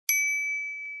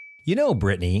You know,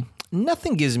 Brittany,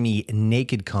 nothing gives me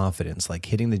naked confidence like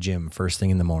hitting the gym first thing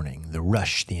in the morning. The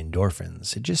rush, the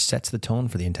endorphins, it just sets the tone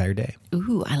for the entire day.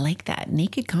 Ooh, I like that.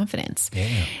 Naked confidence.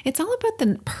 Yeah. It's all about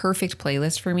the perfect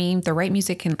playlist for me. The right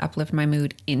music can uplift my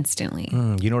mood instantly.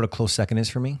 You know what a close second is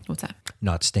for me? What's that?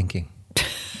 Not stinking.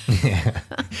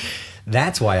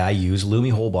 That's why I use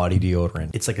Lumi Whole Body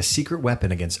Deodorant. It's like a secret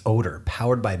weapon against odor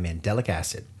powered by mandelic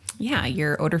acid. Yeah,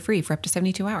 you're odor-free for up to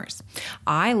 72 hours.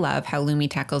 I love how Lumi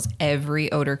tackles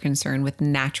every odor concern with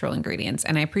natural ingredients,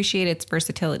 and I appreciate its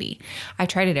versatility. I've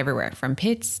tried it everywhere, from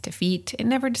pits to feet. It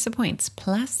never disappoints.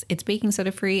 Plus, it's baking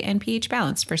soda-free and pH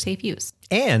balanced for safe use.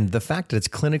 And the fact that it's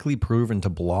clinically proven to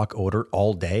block odor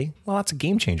all day, well, that's a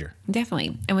game changer.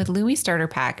 Definitely. And with Lumi Starter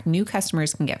Pack, new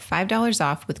customers can get $5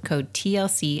 off with code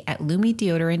TLC at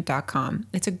lumideodorant.com.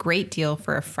 It's a great deal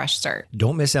for a fresh start.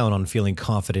 Don't miss out on feeling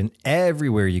confident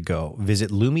everywhere you go.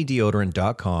 Visit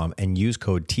lumideodorant.com and use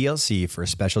code TLC for a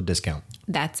special discount.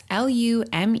 That's LUME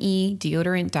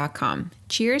deodorant.com.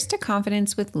 Cheers to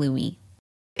confidence with Lumi.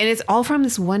 And it's all from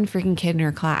this one freaking kid in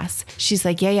her class. She's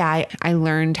like, I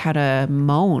learned how to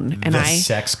moan. And The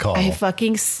sex call. I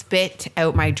fucking spit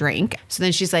out my drink. So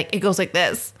then she's like, it goes like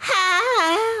this.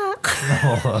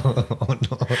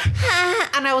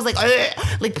 And I was like,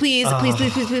 please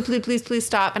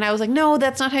stop. And I was like, no,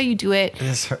 that's not how you do it.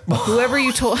 Whoever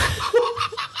you told.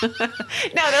 No,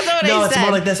 that's not what I said. No, it's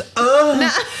more like this.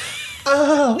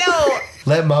 No.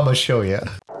 Let mama show you.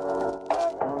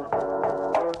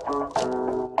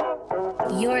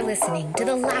 You're listening to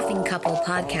the Laughing Couple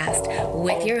podcast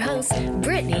with your hosts,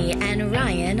 Brittany and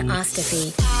Ryan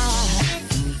Ostafy.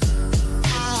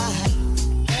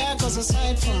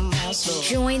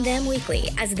 Join them weekly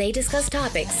as they discuss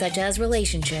topics such as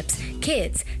relationships,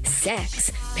 kids,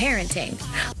 sex, parenting,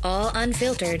 all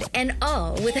unfiltered and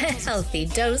all with a healthy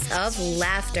dose of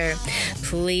laughter.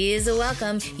 Please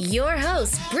welcome your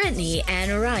hosts, Brittany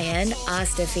and Ryan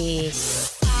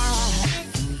Ostafy.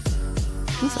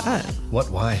 Who's that? What?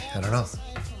 Why? I don't know.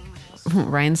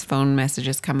 Ryan's phone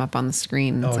messages come up on the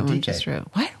screen. And someone DK. just wrote,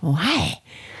 what? Why?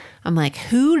 I'm like,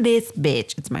 who this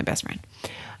bitch? It's my best friend.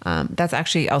 That's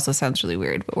actually also sounds really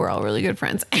weird, but we're all really good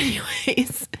friends.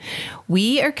 Anyways,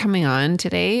 we are coming on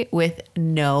today with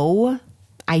no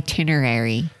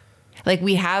itinerary. Like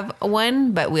we have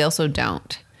one, but we also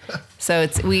don't. So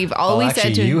we've always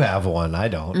said to you have one. I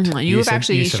don't. You've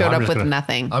actually showed up with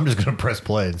nothing. I'm just going to press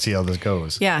play and see how this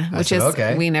goes. Yeah, I which said, is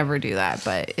okay. We never do that,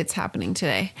 but it's happening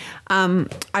today.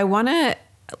 I want to.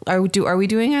 Are we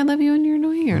doing I love you and you're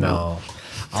annoying or no? No,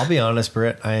 I'll be honest,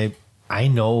 Britt. I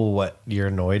know what you're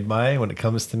annoyed by when it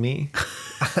comes to me.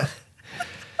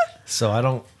 So I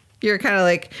don't. You're kind of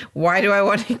like, why do I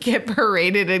want to get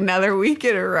paraded another week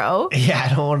in a row? Yeah,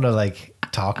 I don't want to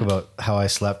talk about how I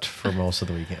slept for most of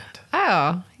the weekend.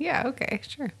 Oh, yeah, okay,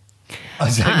 sure.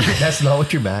 That's not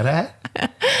what you're mad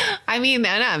at? I mean,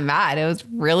 I'm not mad. It was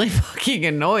really fucking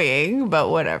annoying, but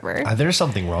whatever. There's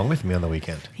something wrong with me on the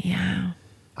weekend. Yeah.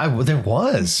 There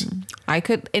was. I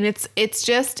could, and it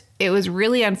was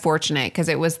really unfortunate because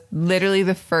it was literally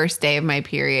the first day of my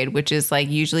period, which is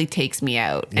usually takes me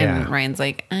out. Yeah. And Ryan's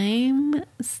like, I'm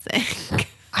sick.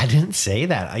 I didn't say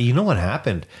that. You know what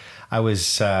happened? I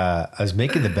was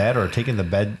making the bed or taking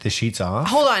the sheets off.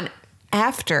 Hold on.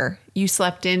 After you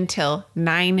slept in till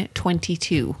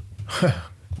 9:22.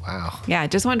 Wow. Yeah,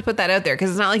 just wanted to put that out there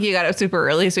because it's not like you got up super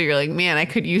early, so you're like, man, I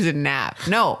could use a nap.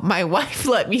 No, my wife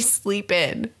let me sleep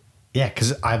in. Yeah,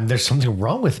 because there's something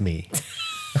wrong with me.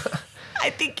 I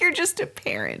think you're just a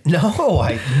parent. No,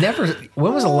 I never.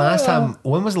 When was the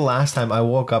last time I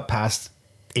woke up past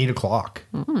 8 o'clock?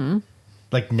 Mm-hmm.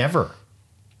 Never.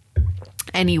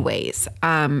 Anyways,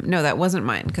 no, that wasn't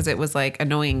mine because it was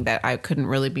annoying that I couldn't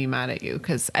really be mad at you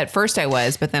because at first I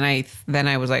was, but then I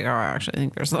was like, oh, I actually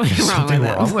think there's something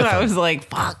wrong with it. I was like,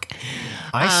 fuck.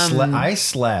 I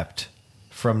slept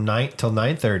from 9 till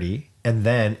 9:30, and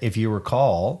then if you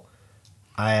recall,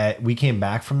 we came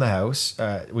back from the house.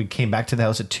 We came back to the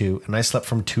house at 2, and I slept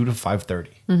from 2 to 5:30.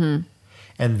 Mm-hmm.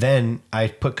 And then I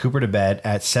put Cooper to bed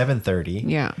at 7:30.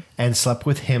 Yeah. And slept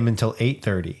with him until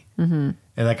 8:30. Mm-hmm.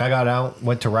 And I got out,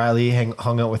 went to Riley,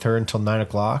 hung out with her until 9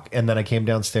 o'clock. And then I came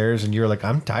downstairs and you're like,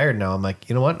 I'm tired now. I'm like,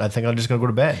 you know what? I think I'm just going to go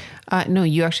to bed. No,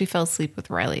 you actually fell asleep with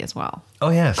Riley as well. Oh,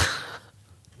 yeah.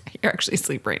 You're actually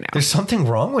asleep right now. There's something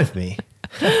wrong with me.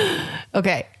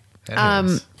 Okay.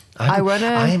 Anyways,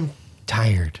 I am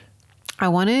tired. I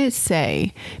want to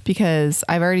say, because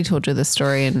I've already told you this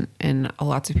story and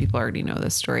lots of people already know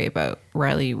this story about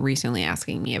Riley recently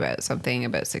asking me about something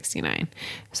about 69.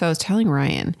 So I was telling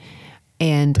Ryan,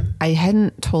 and I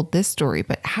hadn't told this story,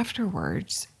 but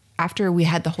afterwards after we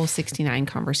had the whole 69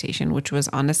 conversation, which was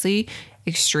honestly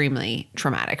extremely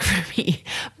traumatic for me.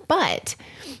 But,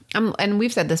 and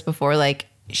we've said this before, like,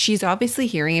 she's obviously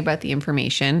hearing about the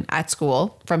information at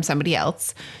school from somebody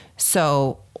else.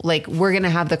 So, like, we're going to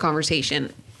have the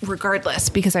conversation regardless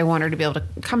because I want her to be able to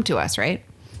come to us, right?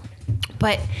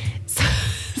 But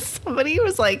somebody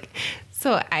was like,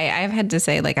 so I've had to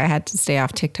say, like, I had to stay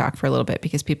off TikTok for a little bit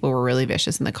because people were really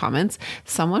vicious in the comments.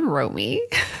 Someone wrote me.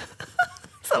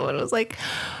 Someone was like,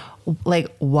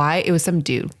 why? It was some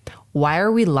dude. Why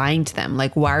are we lying to them?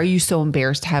 Like, why are you so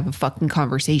embarrassed to have a fucking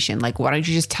conversation? Like, why don't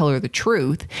you just tell her the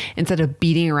truth instead of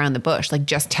beating around the bush? Like,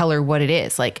 just tell her what it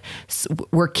is. Like,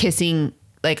 we're kissing.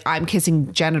 Like, I'm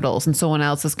kissing genitals and someone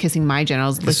else is kissing my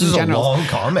genitals. This is genitals. a long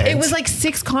comment. It was like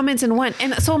 6 comments in one.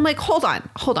 And so I'm like, hold on.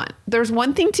 There's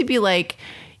one thing to be like,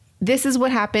 this is what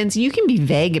happens. You can be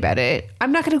vague about it.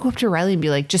 I'm not going to go up to Riley and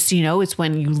be like, just so you know, it's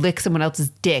when you lick someone else's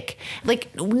dick.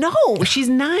 Like, no, she's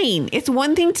 9. It's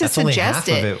one thing to suggest only half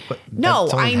it. of it. No,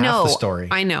 That's only I half know. the story.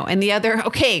 I know. And the other,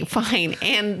 okay, fine.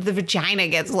 And the vagina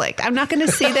gets licked. I'm not going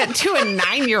to say that to a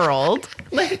 9-year-old.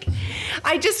 Like,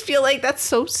 I just feel like that's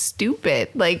so stupid.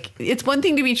 Like, it's one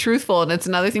thing to be truthful and it's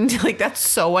another thing to, like, that's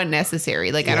so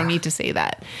unnecessary. Like, I don't need to say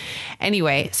that.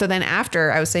 Anyway, so then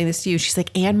after I was saying this to you, she's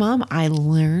like, and Mom, I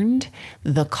learned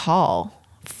the call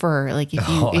for, like,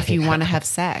 if you want to have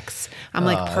sex. I'm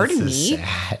like, pardon me?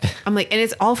 Sad. I'm like, and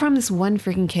it's all from this one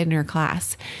freaking kid in her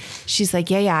class. She's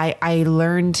like, I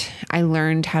learned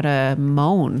how to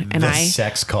moan. And The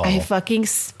sex call. I fucking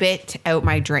spit out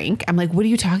my drink. I'm like, what are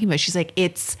you talking about? She's like,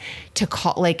 it's to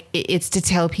call, like, it's to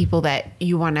tell people that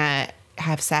you want to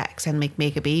have sex and like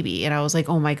make a baby. And I was like,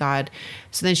 oh my God.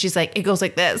 So then she's like, it goes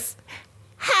like this.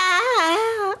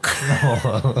 Oh,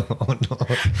 no.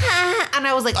 And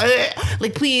I was like,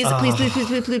 please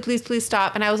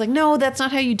stop. And I was like, no, that's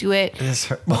not how you do it.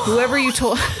 Whoever you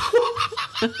told.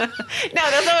 No,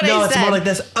 that's not what I said. No, it's more like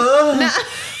this.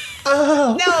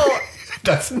 No.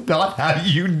 That's not how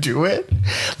you do it.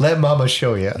 Let Mama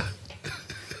show you.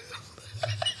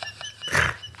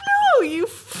 No, you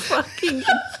fucking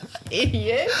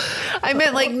idiot. I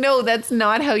meant, like, no, that's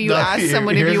not how you ask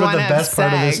someone if you want to have sex. Here's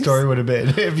what the best part of this story would have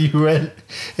been. If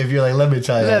you're like, let me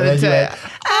tell you.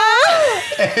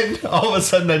 And all of a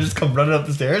sudden I just come running up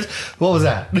the stairs. What was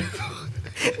that?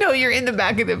 No, you're in the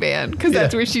back of the van because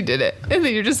that's where she did it. And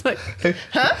then you're just like,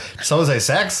 huh? Someone say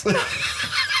sex?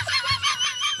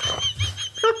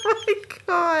 Oh my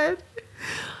God.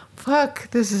 Fuck,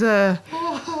 this is it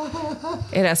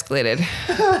escalated.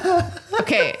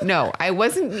 Okay, no, I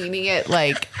wasn't meaning it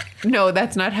like, no,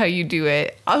 that's not how you do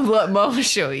it. I'll let Mom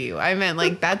show you. I meant,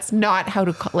 like, that's not how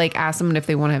to, like, ask someone if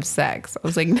they want to have sex. I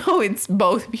was like, no, it's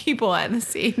both people at the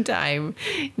same time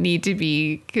need to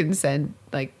be consent,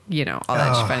 like, you know, all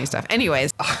that funny stuff.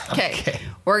 Anyways, okay.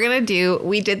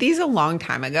 We did these a long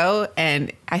time ago,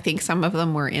 and I think some of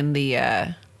them were in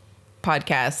the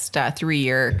podcast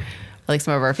 3-year, like,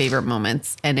 some of our favorite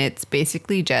moments. And it's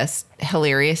basically just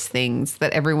hilarious things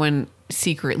that everyone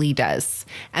secretly does.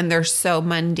 And they're so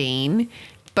mundane,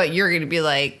 but you're going to be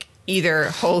like, either,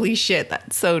 holy shit,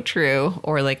 that's so true,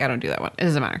 or like, I don't do that one. It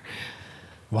doesn't matter.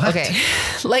 What? Okay.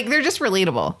 Like, they're just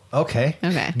relatable. Okay.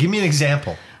 Okay. Give me an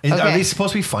example. Are Okay. they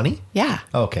supposed to be funny? Yeah.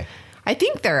 Okay. I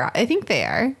think they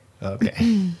are.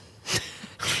 Okay.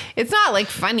 It's not like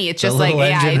funny. It's just The like, little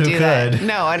yeah, I engine who do that. could.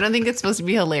 No, I don't think it's supposed to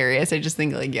be hilarious. I just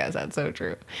think, like, yes, that's so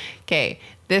true. Okay.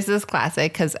 This is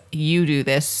classic because you do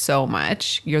this so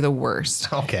much. You're the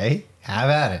worst. Okay. Have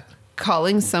at it.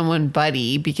 Calling someone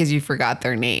buddy because you forgot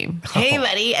their name. Hey,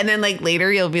 buddy. And then, like,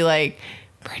 later you'll be like,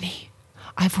 Brittany,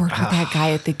 I've worked with that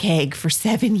guy at the keg for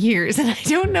 7 years and I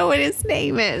don't know what his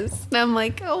name is. And I'm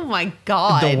like, oh my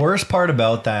God. The worst part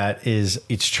about that is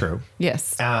it's true.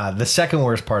 Yes. The second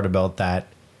worst part about that,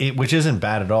 which isn't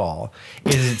bad at all,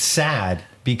 is it's sad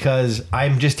because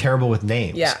I'm just terrible with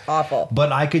names. Yeah, awful.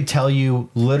 But I could tell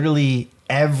you literally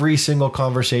every single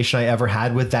conversation I ever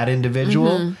had with that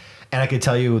individual. Mm-hmm. And I could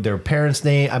tell you their parents'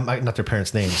 name, not their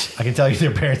parents' names. I can tell you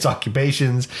their parents'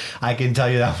 occupations. I can tell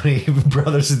you how many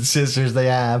brothers and sisters they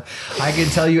have. I can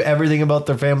tell you everything about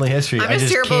their family history. I'm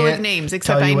just terrible with names,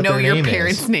 except I know your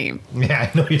parents' name. Yeah,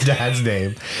 I know your dad's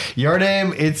name. Your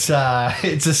name, it's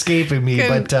escaping me,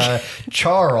 but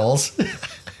Charles.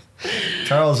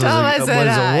 Charles was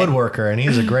a woodworker, and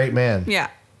he's a great man. Yeah.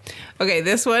 Okay,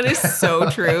 this one is so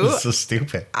true. That's so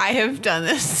stupid. I have done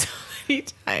this so many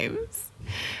times.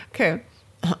 Okay.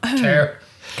 Care.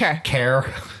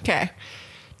 Okay.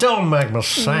 Don't make me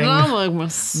sing. Don't make me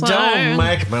sing. Don't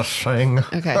make me sing.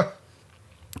 Okay.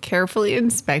 Carefully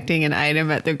inspecting an item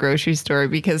at the grocery store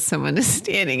because someone is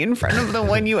standing in front of the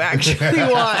one you actually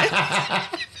want.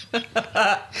 So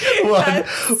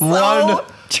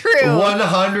true.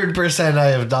 100% I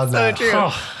have done So that. true.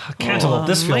 Oh, cantaloupe.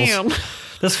 Man.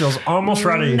 This feels almost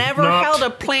ready. Never Not- held a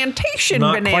plantation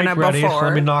Not banana quite ready. before.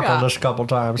 Let me knock Yeah. on this a couple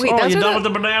times. Wait, oh, that's you what done the- with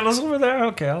the bananas over there?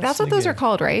 Okay. That's what those are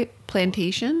called, right?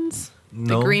 Plantations?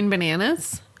 No. The green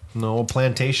bananas? No,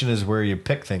 plantation is where you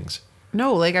pick things.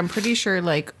 No, like I'm pretty sure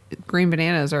like green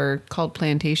bananas are called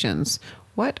plantations.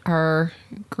 What are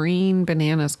green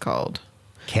bananas called?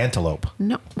 Cantaloupe.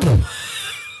 No.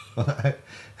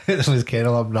 Is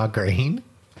cantaloupe not green?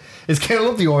 Is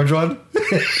cantaloupe the orange one?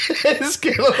 Is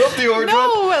cantaloupe the orange one?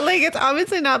 No, like it's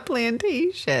obviously not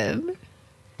plantation.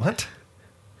 What?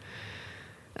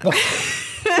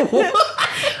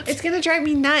 It's gonna drive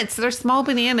me nuts. They're small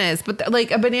bananas, but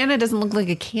like a banana doesn't look like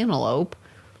a cantaloupe.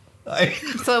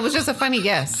 So it was just a funny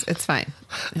guess. It's fine.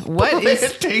 What is?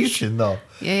 Plantation, though.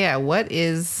 Yeah. What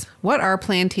are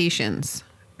plantations?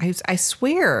 I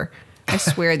swear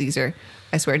these are.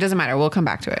 I swear it doesn't matter. We'll come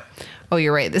back to it. Oh,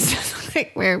 you're right. This is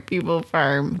like where people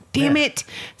farm. Damn it!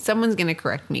 Someone's gonna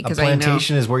correct me A because I know.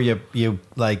 plantation is where you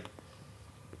like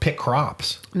pick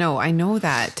crops. No, I know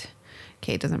that.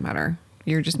 Okay, it doesn't matter.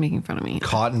 You're just making fun of me.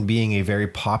 Cotton being a very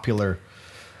popular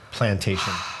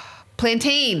plantation.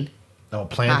 Plantain. Oh,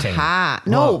 plantain. Aha.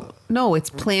 No, it's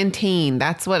plantain.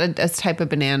 That's what a type of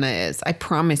banana is. I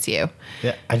promise you.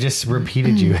 Yeah, I just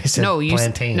repeated you. I said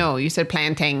plantain. You said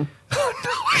plantain.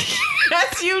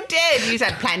 Yes, you did. You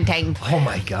said plantain. Oh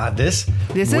my God, this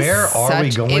This where is are we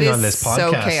such- going it on is this podcast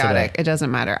so chaotic. today? It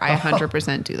doesn't matter. I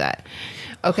 100% do that.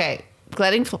 Okay.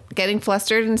 Getting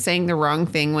flustered and saying the wrong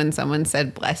thing when someone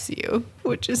said bless you,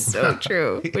 which is so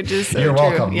true. Which is so You're true.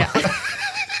 welcome. Yeah.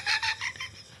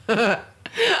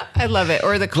 I love it.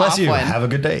 Or the cough Bless you. one. Have a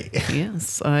good day.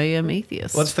 Yes, I am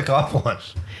atheist. What's the cough one?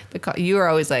 You are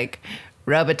always like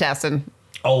Robitussin.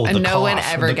 Oh, And the no one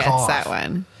cough, ever the gets cough. that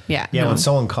one. Yeah. Yeah, no. when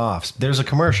someone coughs, there's a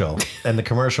commercial, and the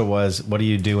commercial was, "What do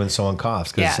you do when someone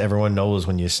coughs?" Because Yeah. everyone knows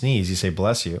when you sneeze, you say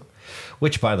 "bless you,"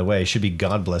 which, by the way, should be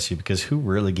 "God bless you," because who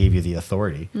really gave you the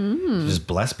authority to just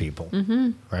bless people,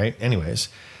 right? Anyways,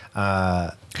 when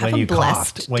a you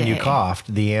blessed day.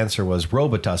 coughed, the answer was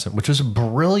Robitussin, which was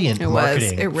brilliant It was.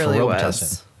 marketing. It really for was.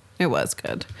 Robitussin. It was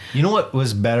good. You know what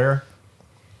was better?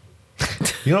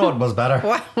 You know what was better?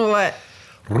 What?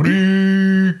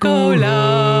 Ricola.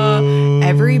 Cola.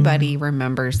 Everybody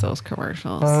remembers those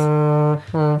commercials.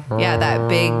 Yeah, that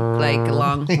big, like,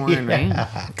 long horn, right?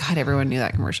 God, everyone knew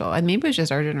that commercial. And maybe it was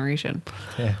just our generation.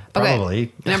 Yeah, Okay,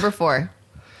 probably. number 4.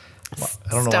 I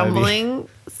don't know. Why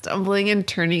Stumbling and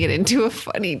turning it into a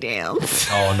funny dance.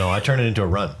 Oh no, I turn it into a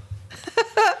run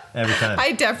every time.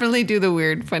 I definitely do the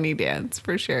weird funny dance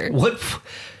for sure. What?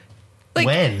 Like,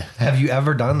 when have you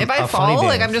ever done? If I a funny fall,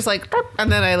 like dance? I'm just like, "Burp,"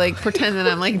 and then I like pretend that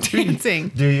I'm like dancing.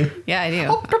 Do you? Yeah, I do.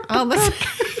 Oh, listen.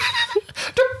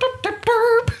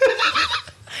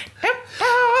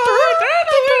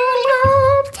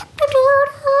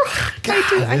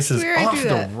 This is off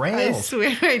the I rails.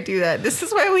 swear I do that. This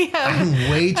is why we have I'm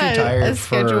way too a tired for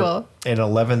schedule. an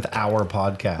 11th hour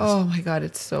podcast. Oh my God,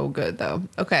 it's so good though.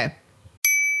 Okay.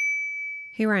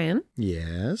 Hey Ryan,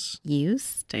 Yes. you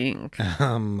stink.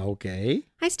 Okay.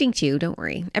 I stink too, don't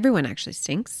worry. Everyone actually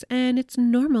stinks, and it's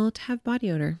normal to have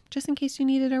body odor, just in case you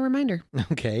needed a reminder.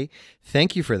 Okay.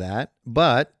 Thank you for that.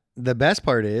 But the best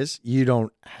part is you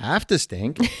don't have to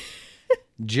stink.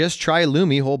 Just try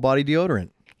Lumi whole body deodorant.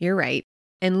 You're right.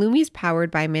 And Lumi's powered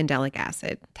by mandelic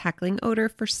acid, tackling odor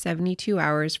for 72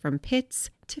 hours from pits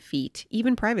to feet,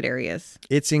 even private areas.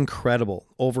 It's incredible.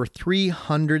 Over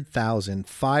 300,000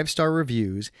 5-star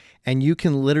reviews, and you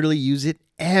can literally use it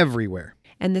everywhere.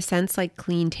 And the scents like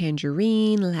clean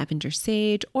tangerine, lavender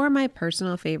sage, or my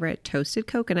personal favorite, toasted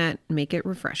coconut, make it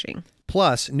refreshing.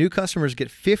 Plus, new customers get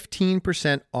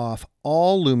 15% off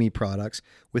all Lumi products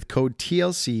with code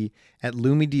TLC at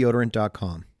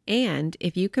lumideodorant.com. And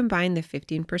if you combine the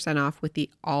 15% off with the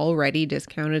already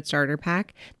discounted starter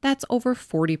pack, that's over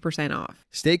 40% off.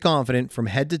 Stay confident from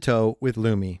head to toe with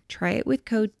Lumi. Try it with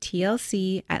code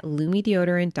TLC at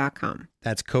lumideodorant.com.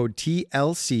 That's code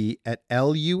TLC at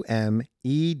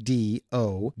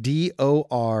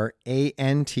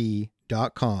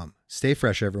LUMEDODORANT.com. Stay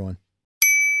fresh, everyone.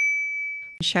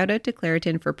 Shout out to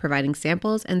Claritin for providing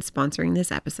samples and sponsoring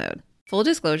this episode. Full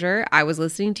disclosure, I was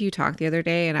listening to you talk the other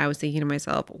day and I was thinking to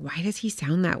myself, why does he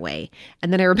sound that way?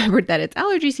 And then I remembered that it's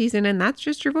allergy season and that's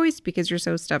just your voice because you're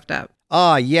so stuffed up.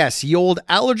 Ah, yes, the old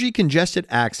allergy congested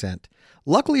accent.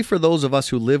 Luckily for those of us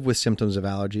who live with symptoms of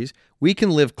allergies, we can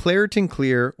live Claritin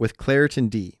Clear with Claritin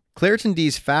D. Claritin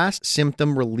D's fast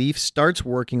symptom relief starts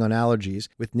working on allergies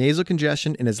with nasal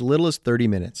congestion in as little as 30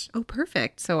 minutes. Oh,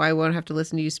 perfect. So I won't have to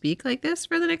listen to you speak like this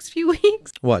for the next few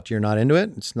weeks. What, you're not into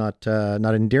it? It's not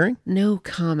endearing? No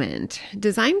comment.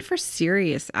 Designed for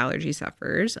serious allergy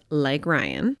sufferers like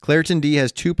Ryan. Claritin D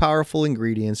has 2 powerful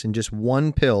ingredients in just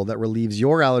one pill that relieves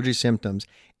your allergy symptoms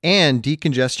and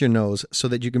decongest your nose so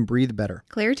that you can breathe better.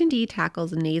 Claritin D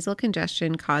tackles nasal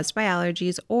congestion caused by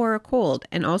allergies or a cold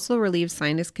and also relieves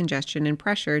sinus congestion and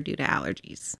pressure due to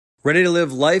allergies. Ready to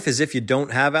live life as if you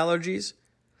don't have allergies?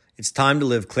 It's time to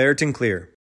live Claritin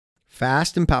Clear.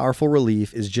 Fast and powerful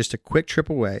relief is just a quick trip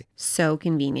away. So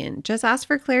convenient. Just ask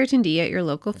for Claritin D at your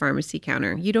local pharmacy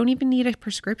counter. You don't even need a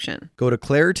prescription. Go to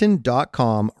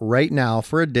Claritin.com right now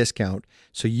for a discount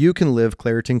so you can live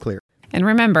Claritin Clear. And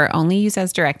remember, only use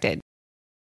as directed.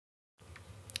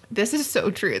 This is so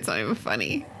true. It's not even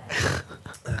funny.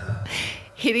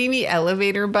 Hitting the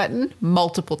elevator button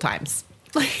multiple times.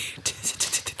 Like,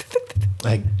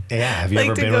 yeah, have you Like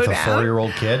ever to been go with a down?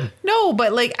 4-year-old kid? No,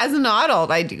 but like as an adult,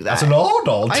 I do that. As an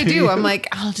adult, I do. I'm like,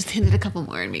 I'll just hit it a couple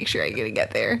more and make sure I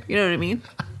get there. You know what I mean?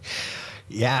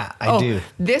 Yeah, I do.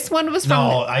 This one was from.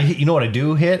 No, you know what I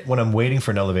do hit when I'm waiting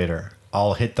for an elevator?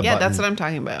 I'll hit the Yeah, button that's what I'm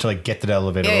talking about. to like get the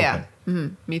elevator Yeah.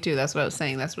 open. Me too. That's what I was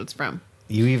saying. That's what it's from.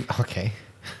 You even okay?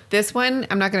 This one,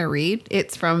 I'm not going to read.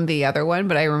 It's from the other one,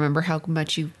 but I remember how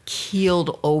much you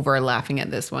keeled over laughing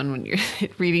at this one when you're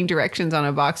reading directions on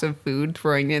a box of food,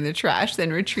 throwing it in the trash,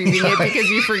 then retrieving it because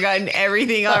you've forgotten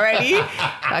everything already.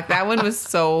 Like, that one was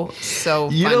so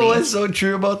funny. You know what's so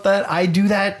true about that? I do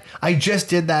that. I just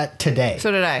did that today.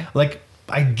 So did I. Like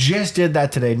I just did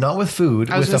that today, not with food,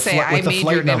 I was with gonna say, I with the made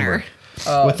flight your number. dinner.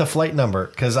 Oh. With the flight number,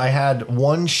 because I had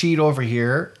one sheet over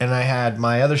here and I had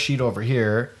my other sheet over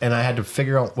here, and I had to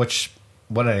figure out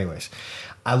anyways.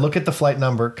 I look at the flight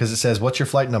number because it says, "What's your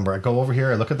flight number?" I go over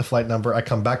here, I look at the flight number, I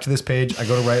come back to this page, I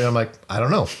go to write, and I'm like, I don't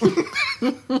know.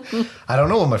 I don't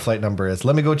know what my flight number is.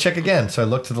 Let me go check again. So I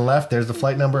look to the left, there's the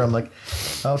flight number. I'm like,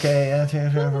 okay,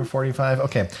 45.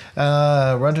 Okay.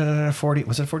 Run to 40.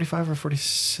 Was it 45 or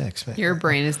 46? Man. Your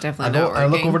brain is definitely not working. I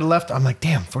look over to the left, I'm like,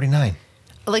 damn, 49.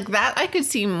 Like that I could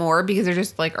see more because they're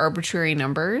just like arbitrary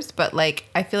numbers, but like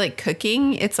I feel like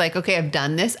cooking, it's like, okay, I've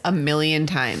done this a million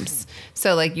times,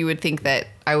 so like you would think that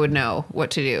I would know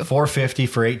what to do. 450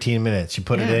 for 18 minutes. You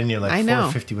put it in, you're like, I know.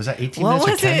 450. Was that 18 What minutes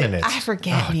or was 10 it? minutes? I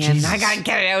forget, Oh, man. Jesus. I gotta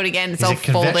get it out again. It's Is all it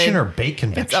convection folded. or bake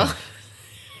convection?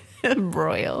 It's all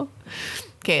broil.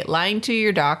 Okay, lying to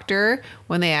your doctor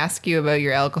when they ask you about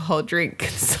your alcohol drink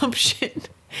consumption.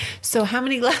 So how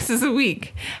many glasses a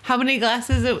week? How many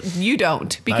glasses you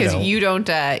don't, because don't. you don't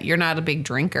you're not a big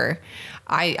drinker.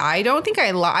 I don't think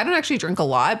I don't actually drink a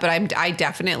lot, but I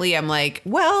definitely am like,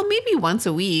 well, maybe once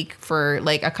a week for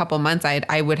like a couple months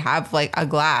I would have like a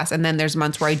glass, and then there's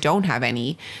months where I don't have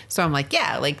any. So I'm like,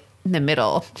 yeah, like in the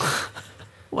middle.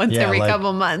 Once Yeah, every like-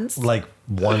 couple months. Like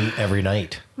one every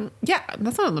night. Yeah,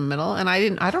 that's not in the middle. And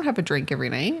I don't have a drink every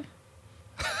night.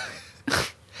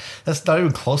 That's not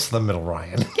even close to the middle,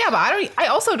 Ryan. Yeah, but I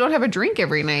also don't have a drink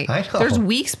every night. I know. There's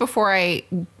weeks before I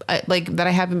like that I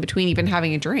have in between even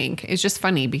having a drink. It's just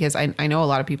funny because I know a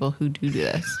lot of people who do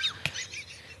this.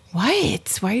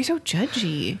 What? Why are you so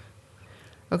judgy?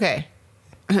 Okay.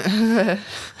 I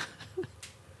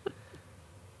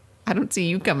don't see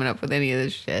you coming up with any of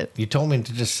this shit. You told me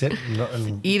to just sit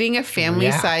and Eating a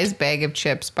family-sized bag of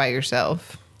chips by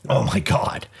yourself. oh my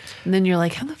God. And then you're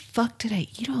like, how the fuck did I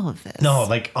eat all of this? No,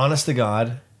 like honest to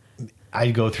God, I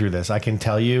go through this. I can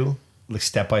tell you like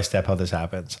step by step how this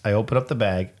happens. I open up the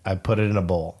bag, I put it in a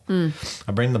bowl.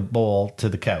 I bring the bowl to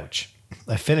the couch.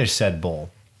 I finish said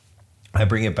bowl. I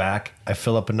bring it back, I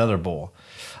fill up another bowl.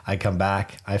 I come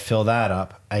back, I fill that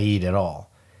up, I eat it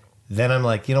all. Then I'm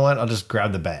like, you know what? I'll just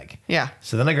grab the bag. Yeah.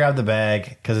 So then I grab the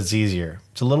bag because it's easier.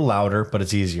 It's a little louder, but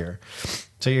it's easier.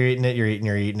 So you're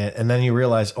eating it. And then you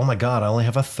realize, oh my God, I only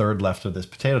have a third left of this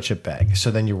potato chip bag. So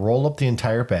then you roll up the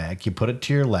entire bag, you put it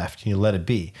to your left, and you let it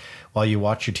be while you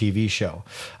watch your TV show.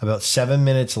 About 7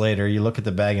 minutes later, you look at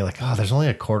the bag and you're like, oh, there's only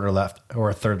a quarter left or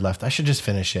a third left. I should just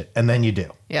finish it. And then you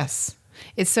do. Yes.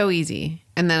 It's so easy.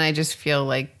 And then I just feel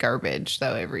like garbage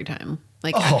though every time.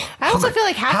 Like Oh, I also feel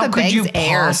like half how the could bag's you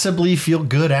air. possibly feel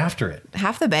good after it?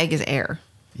 Half the bag is air.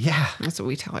 Yeah. That's what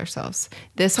we tell ourselves.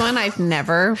 This one I've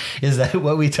never Is that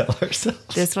what we tell ourselves?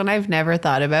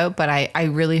 thought about, but I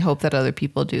really hope that other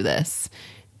people do this.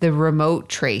 The remote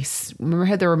trace. Remember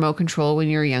how the remote control when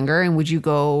you were younger, and would you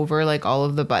go over like all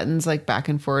of the buttons like back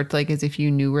and forth like as if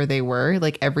you knew where they were,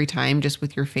 like every time just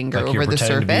with your finger Like you're over the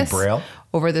pretending to be surface? Braille?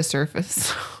 Over the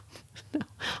surface. No.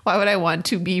 Why would I want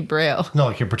to be Braille? No,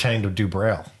 like you're pretending to do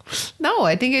Braille. No,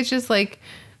 I think it's just like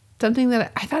Something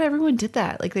that I thought everyone did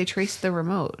that. Like they traced the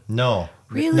remote. No.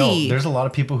 Really? No, there's a lot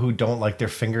of people who don't like their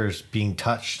fingers being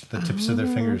touched, the tips of their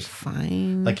fingers.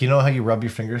 Fine. Like, you know how you rub your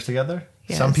fingers together?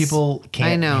 Some Yes. people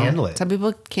can't handle it. Some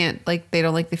people can't, like, they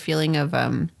don't like the feeling of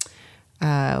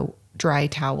dry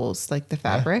towels, like the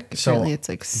fabric. So Apparently it's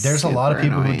like there's a lot of super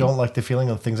people who annoying. don't like the feeling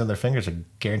of things on their fingers. I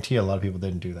guarantee you a lot of people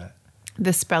didn't do that.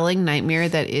 The spelling nightmare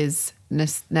that is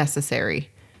necessary.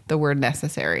 The word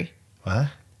necessary. What?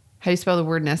 How do you spell the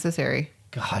word necessary?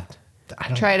 God. I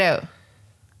don't Try it out.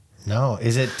 know.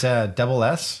 Is it double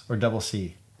S or double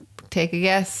C? Take a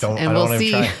guess, and I we'll don't see.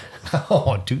 even try.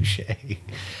 Oh, touche.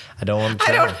 I don't want to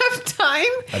try. I don't have time.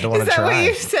 I don't wanna Is that try. what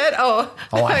you said? Oh,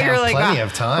 Oh, I thought you were have plenty wow,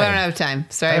 of time. We don't have time.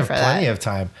 I Sorry have for plenty that. of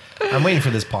time. I'm waiting for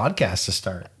this podcast to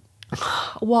start.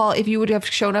 Well, if you would have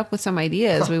shown up with some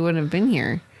ideas, we wouldn't have been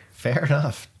here. Fair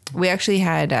enough. We actually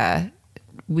had,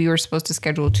 we were supposed to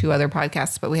schedule 2 other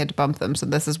podcasts, but we had to bump them. So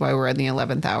this is why we're in the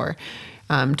 11th hour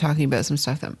talking about some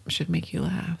stuff that should make you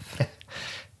laugh.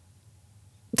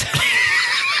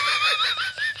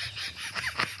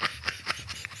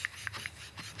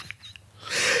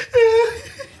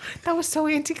 That was so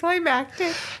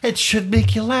anticlimactic. It should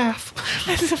make you laugh.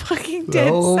 That's a fucking dead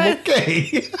Oh, silence.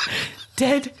 okay.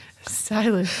 Dead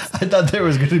silence. I thought there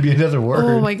was going to be another word.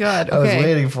 Oh my God, I was okay.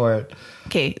 waiting for it.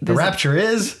 Okay, The rapture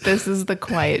is this is the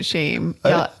quiet shame.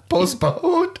 Yeah,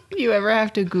 postponed. you ever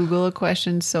have to Google a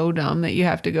question so dumb that you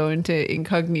have to go into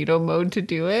incognito mode to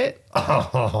do it?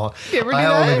 Oh, You ever do I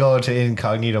that? only go into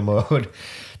incognito mode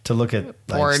to look at like,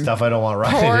 Porn. stuff I don't want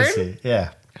Ryan Porn? to see.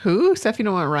 Yeah. Who? Stuff you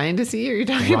don't want Ryan to see? Or are you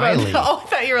talking Riley. about? Oh, I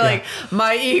thought you were like,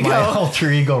 my ego. My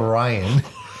alter ego Ryan.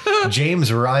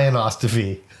 James Ryan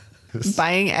Ostafy.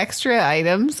 Buying extra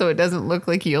items so it doesn't look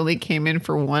like you only came in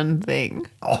for one thing.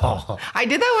 Oh, I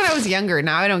did that when I was younger.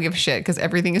 Now I don't give a shit because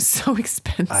everything is so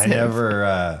expensive. I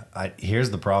never. Here's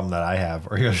the problem that I have,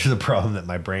 or here's the problem that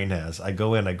my brain has. I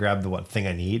go in, I grab the one thing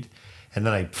I need, and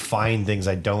then I find things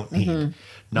I don't need. Mm-hmm.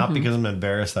 Not because I'm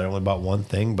embarrassed that I only bought one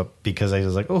thing, but because I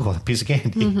was like, oh, a piece of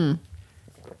candy. Mm-hmm.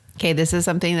 Okay, this is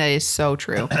something that is so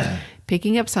true.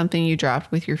 Picking up something you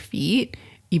dropped with your feet,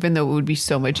 even though it would be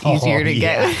so much easier to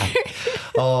get.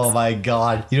 Oh my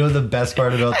God. You know what the best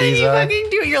part about And these you are? fucking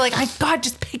do it. You're like, I God,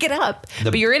 just pick it up.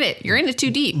 But you're in it. You're in it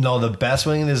too deep. No, the best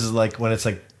one is like when it's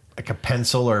like a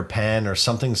pencil or a pen or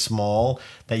something small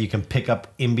that you can pick up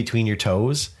in between your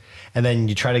toes. And then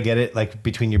you try to get it like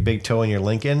between your big toe and your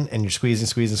Lincoln, and you're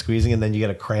squeezing, and then you get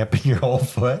a cramp in your whole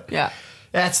foot. Yeah.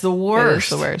 That's the It worst.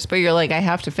 is the worst. But you're like, I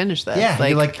have to finish this. Yeah,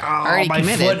 you're like, oh, already my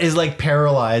committed. foot is like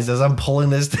paralyzed as I'm pulling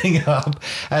this thing up,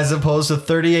 as opposed to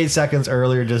 38 seconds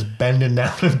earlier just bending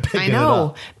down and picking I it know,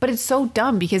 up. but it's so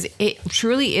dumb because it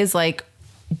truly is like,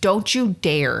 don't you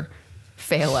dare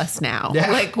fail us now. Yeah.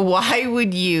 Like, why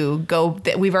would you go?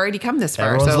 We've already come this far.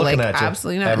 Everyone's so like, looking at you.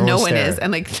 absolutely not. Everyone's No one staring. is.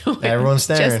 And like, no one, Everyone's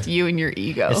staring. just you and your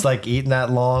ego. It's like eating that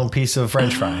long piece of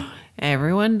French fry.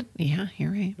 Everyone. Yeah,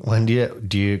 you're right. When do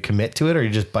you commit to it, or you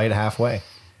just bite halfway?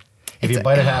 If you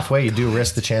bite it halfway, you do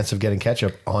risk the chance of getting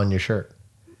ketchup on your shirt.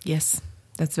 Yes,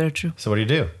 that's very true. So what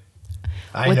do?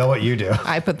 I know what you do.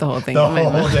 I put the whole thing The in my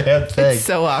whole mouth. damn thing. It's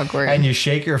so awkward. And you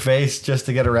shake your face just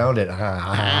to get around it.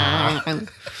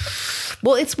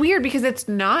 Well, it's weird because it's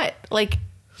not like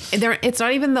it's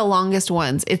not even the longest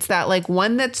ones. It's that like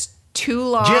one that's too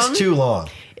long. Just too long.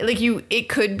 Like it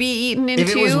could be eaten in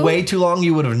If two. it was way too long,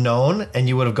 you would have known, and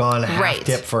you would have gone half Right.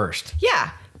 dip first.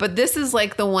 Yeah. But this is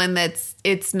like the one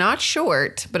it's not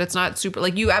short, but it's not super,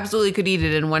 like you absolutely could eat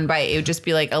it in one bite. It would just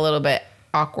be like a little bit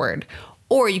awkward.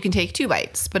 Or you can take 2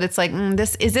 bites, but it's like,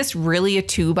 is this really a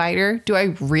 2-biter? Do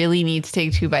I really need to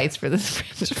take 2 bites for this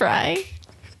French fry?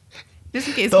 Just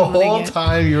in case The I'm wanting whole it.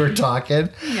 time you were talking,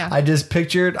 Yeah. I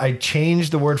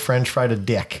changed the word French fry to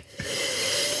dick.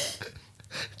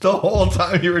 The whole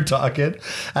time you were talking,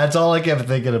 that's all I kept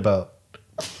thinking about.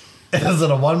 Is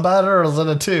it a 1-biter or is it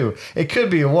a 2? It could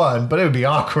be a 1, but it would be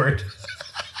awkward.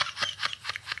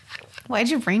 Why'd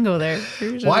your brain go there?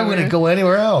 Why would it go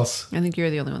anywhere else? I think you're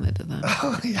the only one that did that.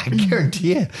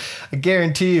 I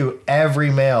guarantee you,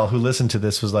 every male who listened to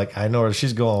this was like, I know where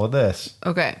she's going with this.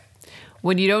 Okay.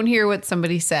 When you don't hear what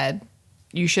somebody said,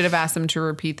 you should have asked them to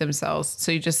repeat themselves.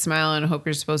 So you just smile and hope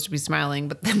you're supposed to be smiling,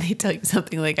 but then they tell you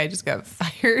something like, I just got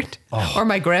fired or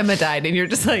my grandma died. And you're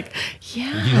just like,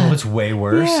 yeah. You know what's way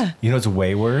worse? Yeah. You know what's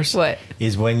way worse? What?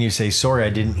 Is when you say, sorry, I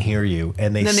didn't hear you.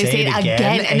 And Then they say it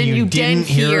again, and then you didn't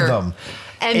hear them.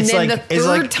 And It's then like, the it's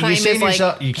third like, time you're saying is to like,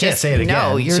 yourself, you can't just- say it again.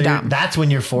 no, you're dumb. That's when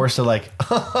you're forced to like,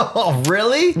 oh,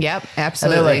 really? Yep, And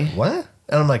absolutely. they're like, what?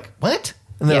 And I'm like, what?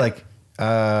 And they're Yep.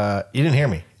 like, you didn't hear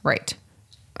me. Right.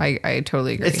 I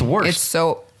totally agree. It's the worst.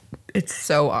 It's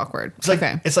so awkward. It's like,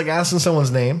 okay. it's like asking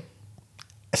someone's name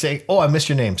say, oh, I missed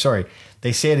your name. Sorry.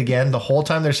 They say it again. The whole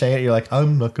time they're saying it, you're like,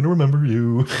 I'm not going to remember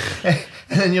you. And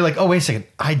then you're like, oh, wait a second.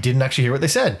 I didn't actually hear what they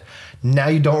said. Now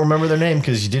you don't remember their name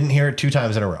because you didn't hear it 2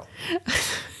 times in a row.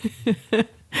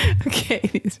 Okay,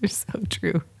 these are so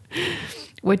true.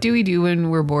 What do we do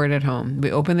when we're bored at home?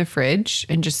 We open the fridge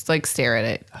and just like stare at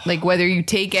it. Like whether you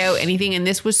take out anything. And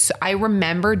this was, I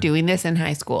remember doing this in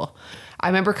high school. I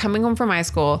remember coming home from high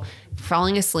school,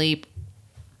 falling asleep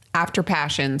after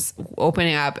Passions,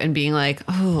 opening up and being like,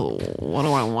 oh, what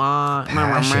do I want?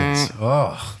 Passions.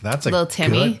 Oh, that's a Little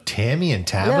Timmy. good Tammy and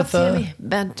Little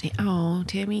Tabitha. Timmy.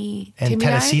 Timmy. And Timmy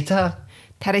died? Teresita.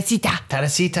 Teresita.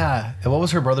 Teresita. And what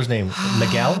was her brother's name?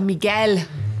 Miguel? Miguel.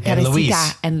 And Teresita.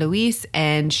 Luis. And Luis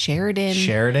and Sheridan.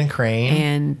 Sheridan Crane.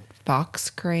 And Fox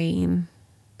Crane.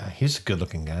 He was a good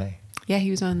looking guy. Yeah,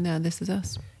 he was on This Is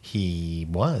Us. He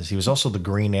was. He was also the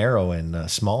Green Arrow in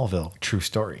Smallville. True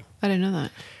story. I didn't know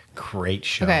that. Great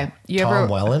show. Okay, Tom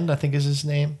Welland, I think is his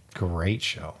name. Great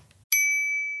show.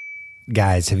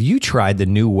 Guys, have you tried the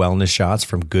new wellness shots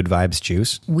from Good Vibes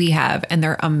Juice? We have, and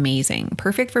they're amazing.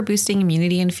 Perfect for boosting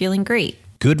immunity and feeling great.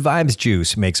 Good Vibes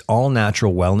Juice makes all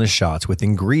natural wellness shots with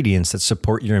ingredients that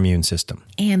support your immune system.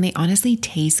 And they honestly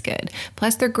taste good.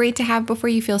 Plus, they're great to have before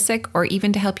you feel sick or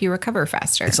even to help you recover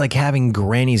faster. It's like having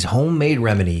Granny's homemade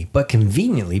remedy, but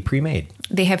conveniently pre-made.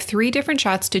 They have 3 different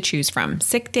shots to choose from: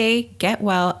 Sick Day, Get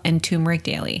Well, and Turmeric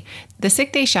Daily. The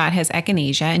Sick Day shot has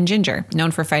echinacea and ginger,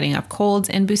 known for fighting off colds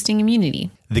and boosting immunity.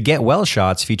 The Get Well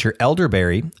shots feature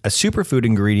elderberry, a superfood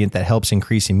ingredient that helps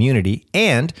increase immunity,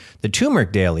 and the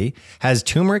Turmeric Daily has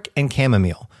turmeric and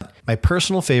chamomile. My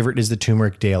personal favorite is the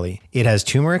Turmeric Daily. It has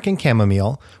turmeric and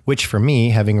chamomile, which for me,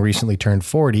 having recently turned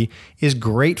 40, is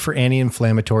great for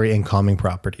anti-inflammatory and calming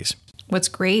properties. What's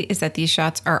great is that these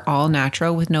shots are all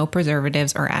natural with no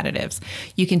preservatives or additives.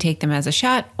 You can take them as a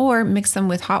shot or mix them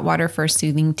with hot water for a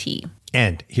soothing tea.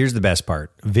 And here's the best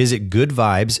part. Visit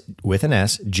goodvibes with an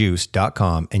S,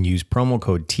 juice.com and use promo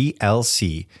code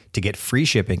TLC to get free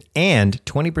shipping and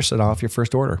 20% off your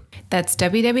first order. That's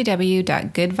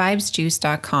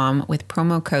www.goodvibesjuice.com with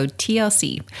promo code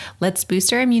TLC. Let's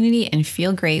boost our immunity and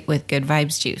feel great with Good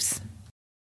Vibes Juice.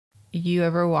 You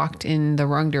ever walked in the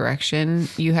wrong direction?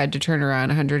 You had to turn around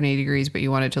 180 degrees, but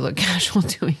you wanted to look casual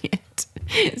doing it.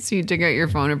 So you took out your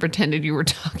phone and pretended you were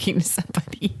talking to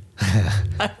somebody.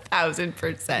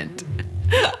 1,000%.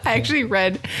 I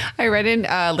read in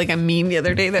like a meme the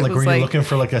other day that Like, was were like, you looking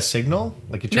for like a signal?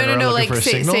 Like you turn around no, looking like for a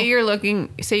signal? say you're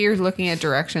looking at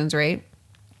directions, right?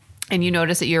 And you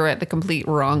notice that you're at the complete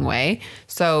wrong way.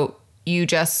 So you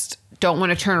just don't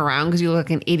want to turn around because you look like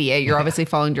an idiot. You're obviously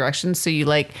following directions. So you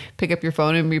like pick up your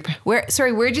phone and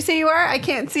where'd you say you are? I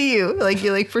can't see you. Like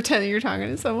you like pretending you're talking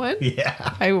to someone.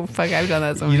 Yeah. I've done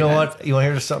that so many You know times. what? You want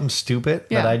to hear something stupid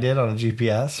Yeah. that I did on a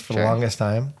GPS for the Sure. longest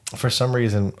time? For some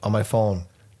reason on my phone,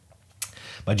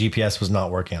 my GPS was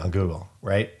not working on Google,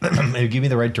 right? It would give me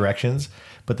the right directions,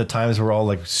 but the times were all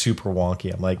like super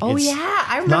wonky. I'm like, Oh, it's yeah.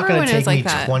 I not remember going when to it was take like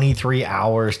me that. 23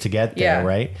 hours to get there, Yeah.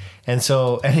 right? And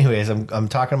so anyways, I'm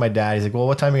talking to my dad. He's like, well,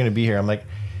 what time are you going to be here? I'm like,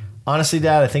 honestly,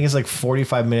 Dad, I think it's like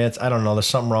 45 minutes. I don't know. There's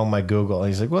something wrong with my Google.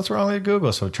 And he's like, what's wrong with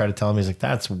Google? So I try to tell him. He's like,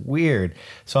 that's weird.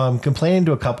 So I'm complaining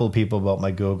to a couple of people about my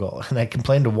Google. And I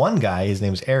complained to one guy. His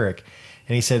name's Eric.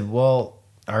 And he said, well,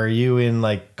 are you in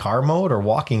like car mode or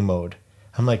walking mode?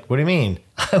 I'm like, what do you mean?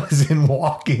 I was in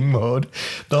walking mode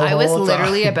the whole I was time.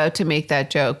 literally about to make that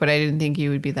joke, but I didn't think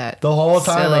you would be that The whole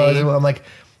time silly. I'm like,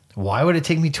 why would it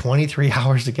take me 23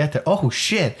 hours to get there? Oh,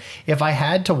 shit. If I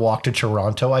had to walk to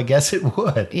Toronto, I guess it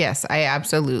would. Yes, I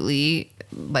absolutely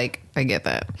I get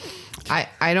that.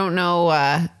 I don't know.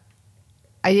 I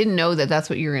didn't know that that's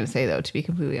what you were going to say, though, to be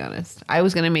completely honest. I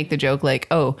was going to make the joke like,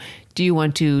 oh, do you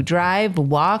want to drive,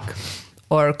 walk,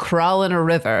 or crawl in a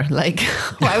river? Like,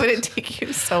 why would it take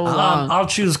you so long? I'll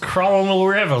choose crawling the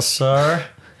river, sir.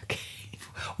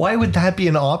 Why would that be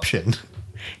an option?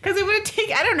 Because it would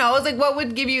take, I don't know. I was like, what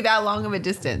would give you that long of a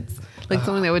distance? Like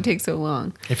something that would take so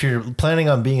long. If you're planning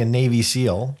on being a Navy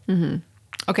SEAL,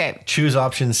 Okay. choose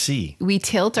option C. We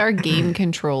tilt our game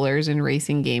controllers in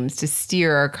racing games to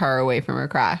steer our car away from a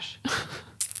crash.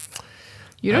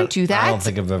 You don't do that? I don't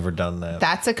think I've ever done that.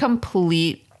 That's a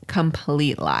complete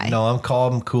lie. No, I'm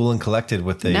calm, cool, and collected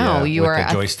with the No, you with are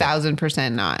the joystick.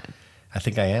 1,000% not. I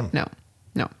think I am. No.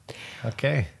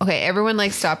 Okay. Okay, everyone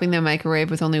likes stopping the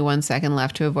microwave with only 1 second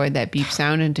left to avoid that beep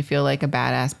sound and to feel like a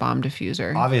badass bomb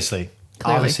diffuser. Obviously.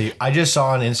 Clearly. Obviously. I just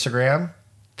saw on Instagram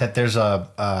that there's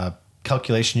a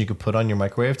calculation you could put on your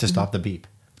microwave to stop the beep.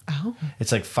 Oh.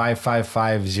 It's like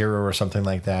 5550 or something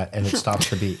like that, and it stops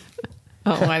the beep.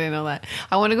 Oh, I didn't know that.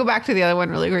 I want to go back to the other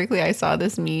one really quickly. I saw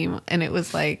this meme and it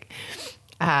was like,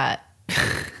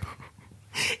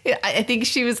 I think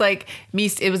she was like,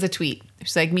 it was a tweet.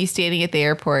 She's like, me standing at the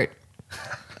airport,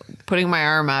 putting my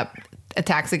arm up. A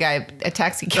taxi guy,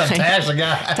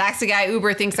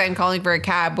 Uber thinks I'm calling for a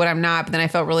cab, but I'm not. But then I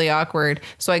felt really awkward.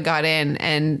 So I got in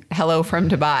and hello from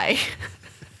Dubai.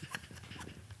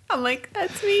 I'm like,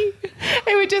 that's me.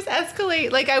 It would just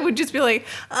escalate. Like, I would just be like,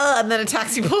 and then a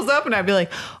taxi pulls up and I'd be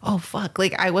like, oh, fuck.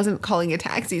 Like, I wasn't calling a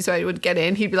taxi. So I would get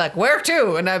in. He'd be like, where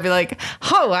to? And I'd be like,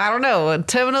 oh, I don't know.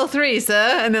 Terminal 3,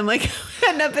 sir. And then, like,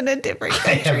 end up in a different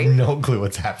country. I have no clue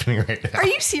what's happening right now. Are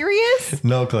you serious?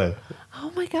 No clue. Oh,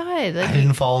 my God. Like, I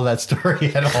didn't follow that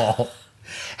story at all.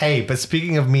 Hey, but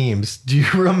speaking of memes, do you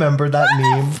remember that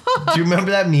meme? Do you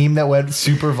remember that meme that went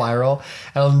super viral?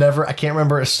 And I can't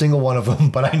remember a single one of them,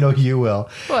 but I know you will.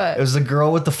 What? It was the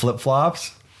girl with the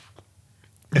flip-flops.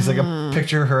 It's like a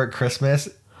picture of her at Christmas.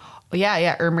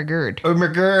 Yeah, Irma Gerd. Irma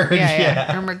Gerd.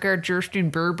 Yeah. Irma Gerd, Justin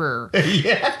Berber.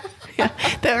 Yeah.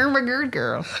 The Irma Gerd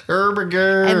girl. Irma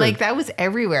Gerd. And like that was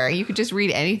everywhere. You could just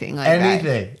read anything like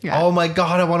anything. that. Yeah. Oh my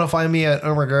God, I want to find me an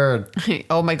Irma Gerd.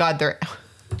 Oh my God, they're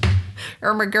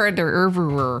Irma Gerd, they're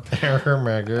everywhere.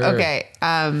 Irma Gerd. Okay.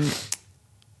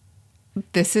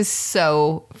 This is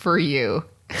so for you.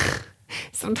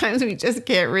 Sometimes we just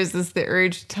can't resist the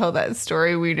urge to tell that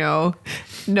story we know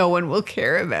no one will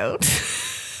care about.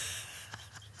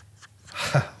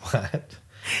 What?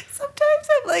 Sometimes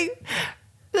I'm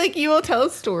like you will tell a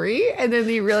story and then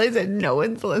you realize that no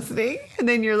one's listening and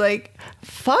then you're like,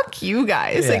 fuck you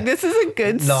guys. Yeah. Like this is a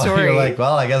good No, story. you're like,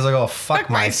 well, I guess I'll go fuck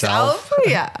myself.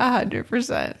 Yeah,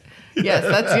 100%. Yes,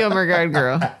 that's the Irma Gerd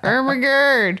girl. Irma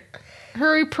Gerd.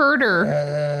 Hurry,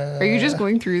 Purder. Are you just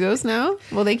going through those now?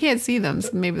 Well, they can't see them, so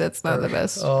maybe that's not the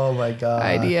best Oh my God.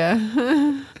 idea.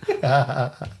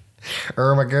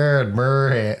 Irma Gerd,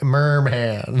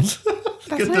 mermans.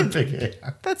 Get the not- big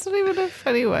hair. That's not even a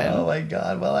funny one. Oh my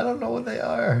God. Well, I don't know what they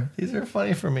are. These are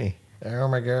funny for me.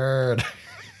 Irma Gerd.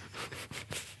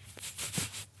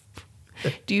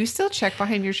 Do you still check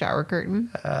behind your shower curtain?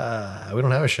 We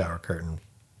don't have a shower curtain.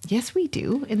 Yes, we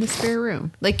do in the spare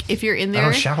room. Like if you're in there. I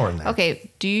don't shower in there.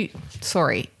 Okay.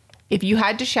 If you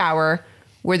had to shower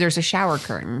where there's a shower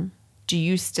curtain, do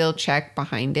you still check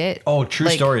behind it? Oh, true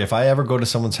Like, story. If I ever go to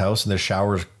someone's house and their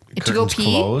shower's To go curtain's pee,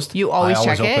 closed, you always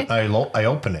check open, it? I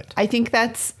open it. I think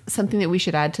that's something that we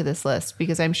should add to this list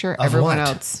because I'm sure Of everyone what?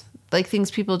 else, like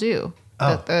things people do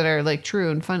that are like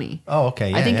true and funny. Oh, okay.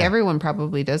 Yeah, I think yeah. everyone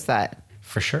probably does that.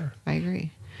 For sure. I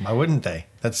agree. Why wouldn't they?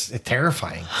 That's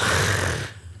terrifying.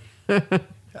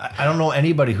 I don't know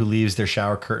anybody who leaves their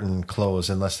shower curtain closed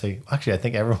unless they. Actually, I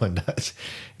think everyone does.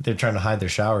 They're trying to hide their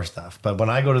shower stuff. But when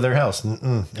I go to their house,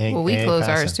 Well, we close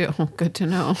ours too. Oh, good to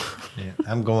know. Yeah,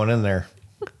 I'm going in there.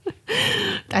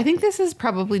 I think this is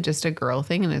probably just a girl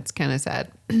thing and it's kind of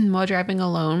sad. While driving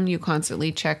alone, you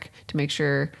constantly check to make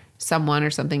sure someone or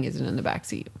something isn't in the back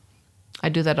seat. I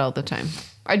do that all the time.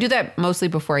 I do that mostly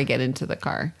before I get into the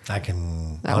car. I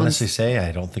can That honestly one's- say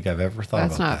I don't think I've ever thought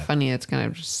That's about not that. funny. It's kind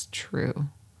of just true.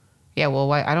 Yeah, well,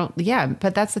 why I don't. Yeah,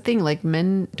 but that's the thing. Like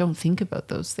men don't think about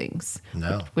those things.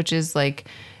 No. Which is like,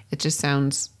 it just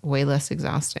sounds way less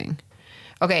exhausting.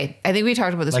 Okay, I think we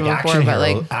talked about this Like one before, action but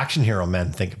hero, like, action hero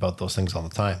men think about those things all the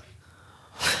time.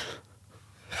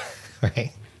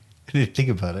 Right? Think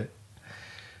about it.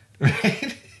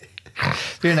 Right?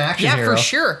 If you're an action yeah, hero. for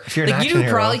sure. If you're an Like you action know who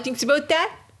hero, probably thinks about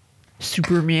that?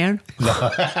 Superman.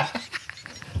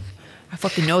 I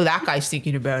fucking know that guy's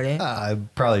thinking about it.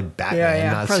 probably Batman,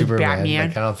 Yeah, not probably Superman. Batman.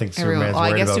 Like, I don't think Everyone- Superman's well, I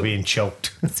worried guess about Sup- being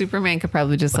choked. Superman could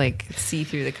probably just like see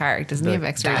through the car. Doesn't he have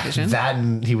X-ray vision? That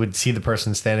and he would see the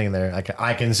person standing there. Like,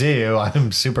 I can see you.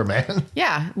 I'm Superman.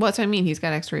 Yeah, well, that's what I mean. He's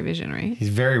got X-ray vision, right? He's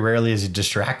very rarely is he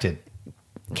distracted.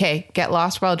 Okay, get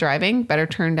lost while driving. Better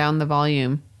turn down the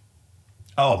volume.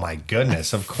 Oh my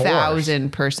goodness! Of course,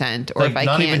 1,000%. Or Like, if I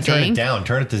not can't even turn sing. it down.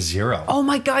 Turn it to 0. Oh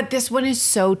my God, this one is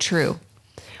so true.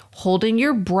 Holding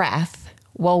your breath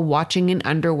while watching an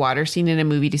underwater scene in a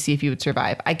movie to see if you would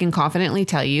survive. I can confidently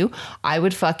tell you, I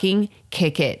would fucking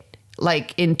kick it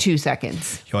like in 2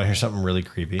 seconds. You want to hear something really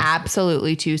creepy?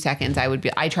 Absolutely 2 seconds.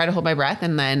 I try to hold my breath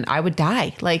and then I would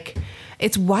die. Like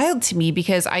it's wild to me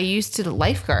because I used to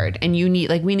lifeguard and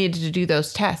we needed to do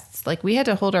those tests. Like we had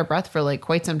to hold our breath for like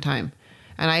quite some time.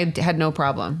 And I had no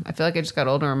problem. I feel like I just got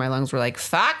older and my lungs were like,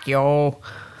 fuck yo.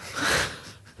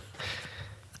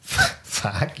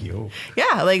 Fuck you.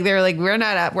 Yeah, like they're like,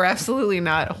 we're absolutely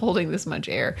not holding this much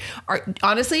air.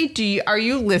 Honestly, are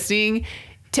you listening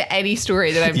to any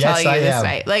story that I'm Yes, telling you I this am.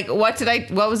 night? Like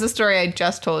what was the story I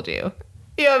just told you?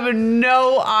 You have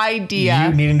no idea.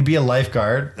 You needing to be a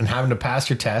lifeguard and having to pass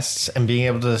your tests and being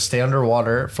able to stay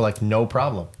underwater for like no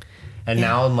problem. And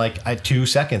now I'm like, 2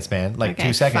 seconds, man. Like Okay,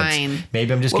 2 seconds. fine.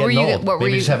 Maybe I'm just What were getting you- old. what were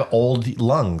Maybe I you- just have old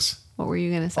lungs. What were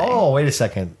you gonna say? Oh, wait a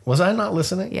second. Was I not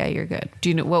listening? Yeah, you're good. Do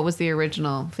you know what was the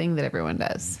original thing that everyone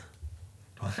does?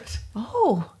 What?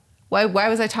 Oh, why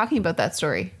was I talking about that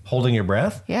story? Holding your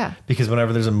breath? Yeah. Because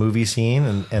whenever there's a movie scene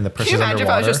and the Can you person's imagine underwater. if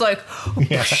I was just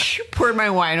like, Yeah. poured my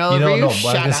wine all You over know, you? no, but I was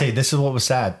Shut gonna up. say this is what was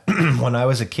sad. When I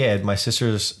was a kid, my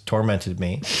sisters tormented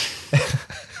me.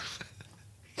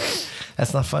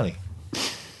 That's not funny.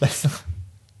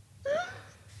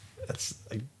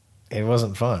 It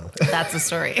wasn't fun. That's a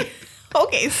story.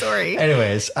 Okay, sorry.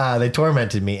 Anyways, they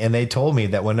tormented me and they told me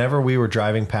that whenever we were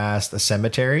driving past a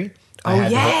cemetery, I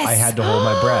yes. had to hold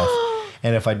my breath.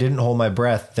 And if I didn't hold my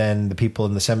breath, then the people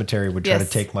in the cemetery would try Yes.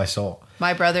 to take my soul.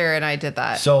 My brother and I did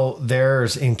that. So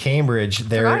there's in Cambridge,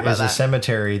 there Forgot about is a that.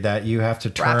 cemetery that you have to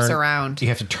turn Wraps around. You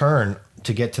have to turn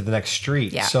to get to the next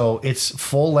street. Yeah. So it's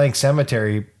full length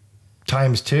cemetery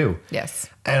times 2. Yes.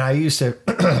 And I used to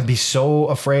be so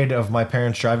afraid of my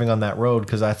parents driving on that road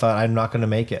because I thought I'm not going to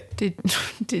make it.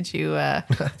 Did you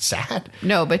Sad.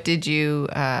 no, but did you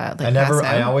like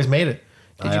I always made it.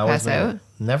 Did I you always pass made out? it.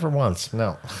 Never once.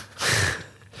 No.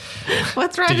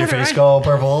 What's wrong Did your with face her? go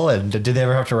purple? And did they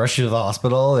ever have to rush you to the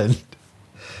hospital? And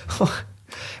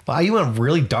wow, you went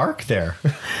really dark there.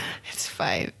 It's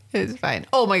fine. It's fine.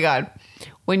 Oh my God.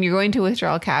 When you're going to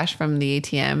withdraw cash from the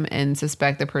ATM and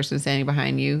suspect the person standing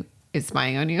behind you is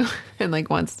spying on you and like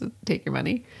wants to take your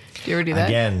money. Do you ever do that?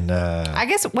 Again, I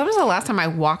guess when was the last time I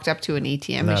walked up to an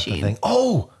ATM not the machine? thing.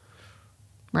 Oh,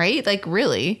 Right? Like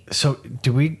really? so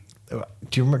do you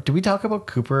remember? Do we talk about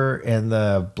Cooper and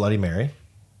the Bloody Mary?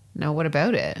 No, what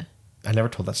about it? I never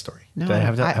told that story. No,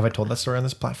 have I told that story on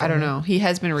this platform? I don't know. He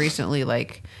has been recently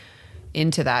like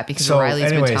into that because So, Riley's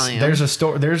been anyways, telling him. there's a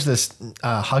story. There's this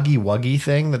Huggy Wuggy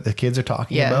thing that the kids are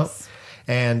talking Yes. about.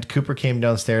 And Cooper came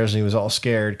downstairs and he was all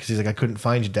scared because he's like, I couldn't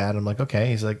find you, Dad. I'm like,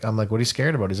 okay. I'm like, what are you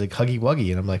scared about? He's like, Huggy Wuggy.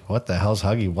 And I'm like, what the hell's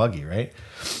Huggy Wuggy, right?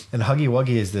 And Huggy Wuggy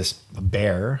is this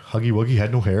bear. Huggy Wuggy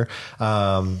had no hair.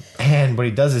 And what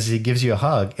he does is he gives you a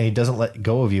hug and he doesn't let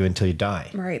go of you until you die.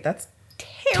 Right. That's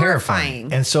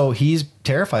terrifying. And so he's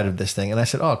terrified of this thing. And I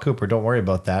said, oh, Cooper, don't worry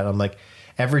about that. I'm like,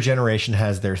 every generation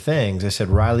has their things. I said,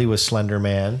 Riley was Slender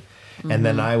Man. And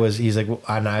then he's like,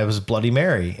 and I was Bloody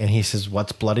Mary. And he says,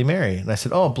 what's Bloody Mary? And I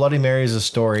said, oh, Bloody Mary is a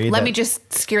story. Let me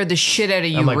just scare the shit out of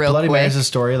you I'm like, real Bloody quick. Mary is a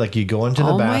story. Like you go into the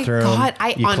Oh my bathroom, God, I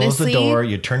you close the honestly- door,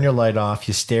 you turn your light off,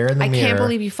 you stare in the I mirror. can't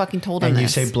believe you fucking told him and you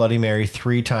this. say Bloody Mary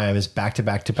 3 times back to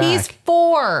back to back. He's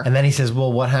 4. And then he says,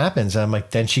 well, what happens? And I'm like,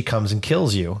 then she comes and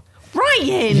kills you.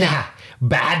 Ryan. Yeah.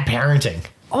 Bad parenting.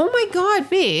 Oh my God,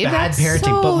 babe. Bad that's parenting.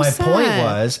 So But my sad. point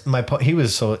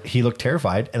was, he looked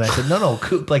terrified. And I said, no,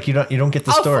 Coop, like you don't get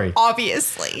the story.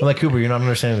 Obviously. I'm like, Cooper, you're not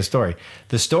understanding the story.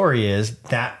 The story is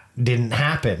that didn't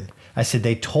happen. I said,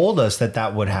 they told us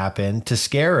that would happen to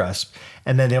scare us.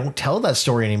 And then they don't tell that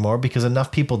story anymore because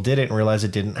enough people did it and realized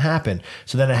it didn't happen.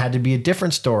 So then it had to be a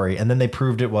different story. And then they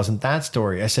proved it wasn't that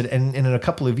story. I said, and in a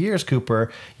couple of years,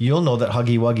 Cooper, you'll know that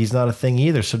Huggy Wuggy's not a thing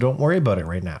either. So don't worry about it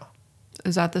right now.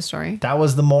 Is that the story? That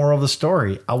was the moral of the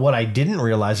story. What I didn't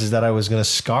realize is that I was going to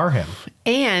scar him.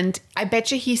 And I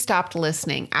bet you he stopped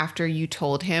listening after you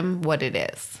told him what it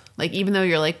is. Like, even though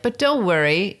you're like, but don't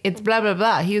worry, it's blah, blah,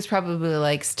 blah. He was probably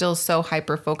like still so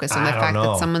hyper focused on the I don't fact know.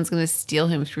 that someone's going to steal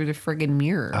him through the friggin'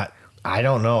 mirror. I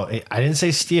don't know. I didn't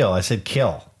say steal. I said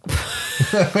kill.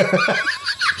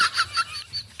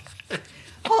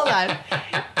 Hold on.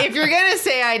 If you're going to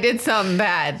say I did something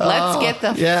bad, let's get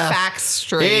the yeah. facts He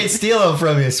straight. ain't stealing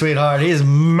from you, sweetheart. He's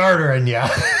murdering you.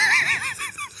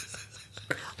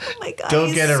 Oh my God, Don't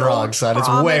he's get it so wrong, son. It's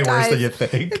way worse than you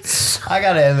traumatized. think. I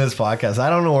gotta end this podcast. I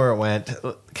don't know where it went.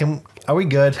 Are we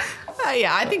good?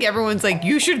 Yeah, I think everyone's like,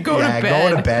 you should go Yeah, to bed.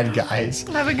 go to bed, guys.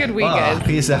 Have a good week, Oh, guys.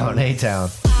 peace out, A-Town.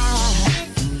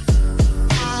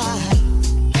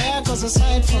 There goes a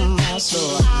sight from my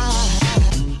soul.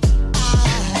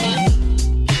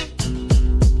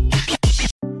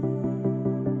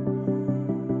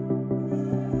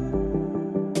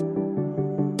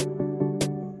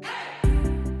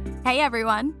 Hey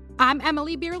everyone, I'm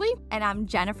Emily Beerley, and I'm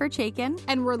Jennifer Chaikin,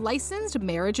 and we're licensed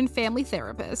marriage and family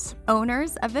therapists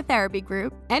owners of the Therapy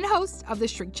Group. and hosts of the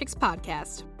Shrink Chicks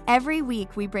podcast. Every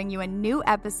week, we bring you a new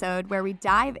episode where we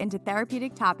dive into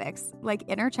therapeutic topics like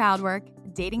inner child work,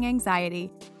 dating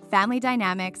anxiety, family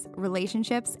dynamics,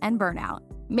 relationships, and burnout.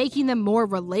 Making them more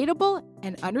relatable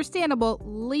and understandable,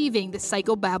 leaving the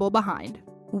psychobabble behind.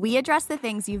 We address the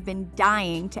things you've been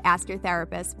dying to ask your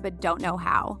therapist but don't know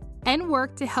how. And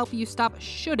work to help you stop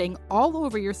shoulding all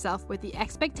over yourself with the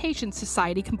expectations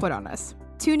society can put on us.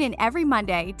 Tune in every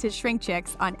Monday to Shrink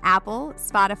Chicks on Apple,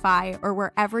 Spotify, or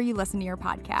wherever you listen to your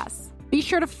podcasts. Be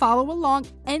sure to follow along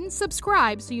and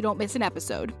subscribe so you don't miss an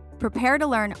episode. Prepare to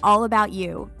learn all about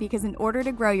you, because in order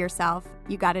to grow yourself,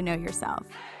 you got to know yourself.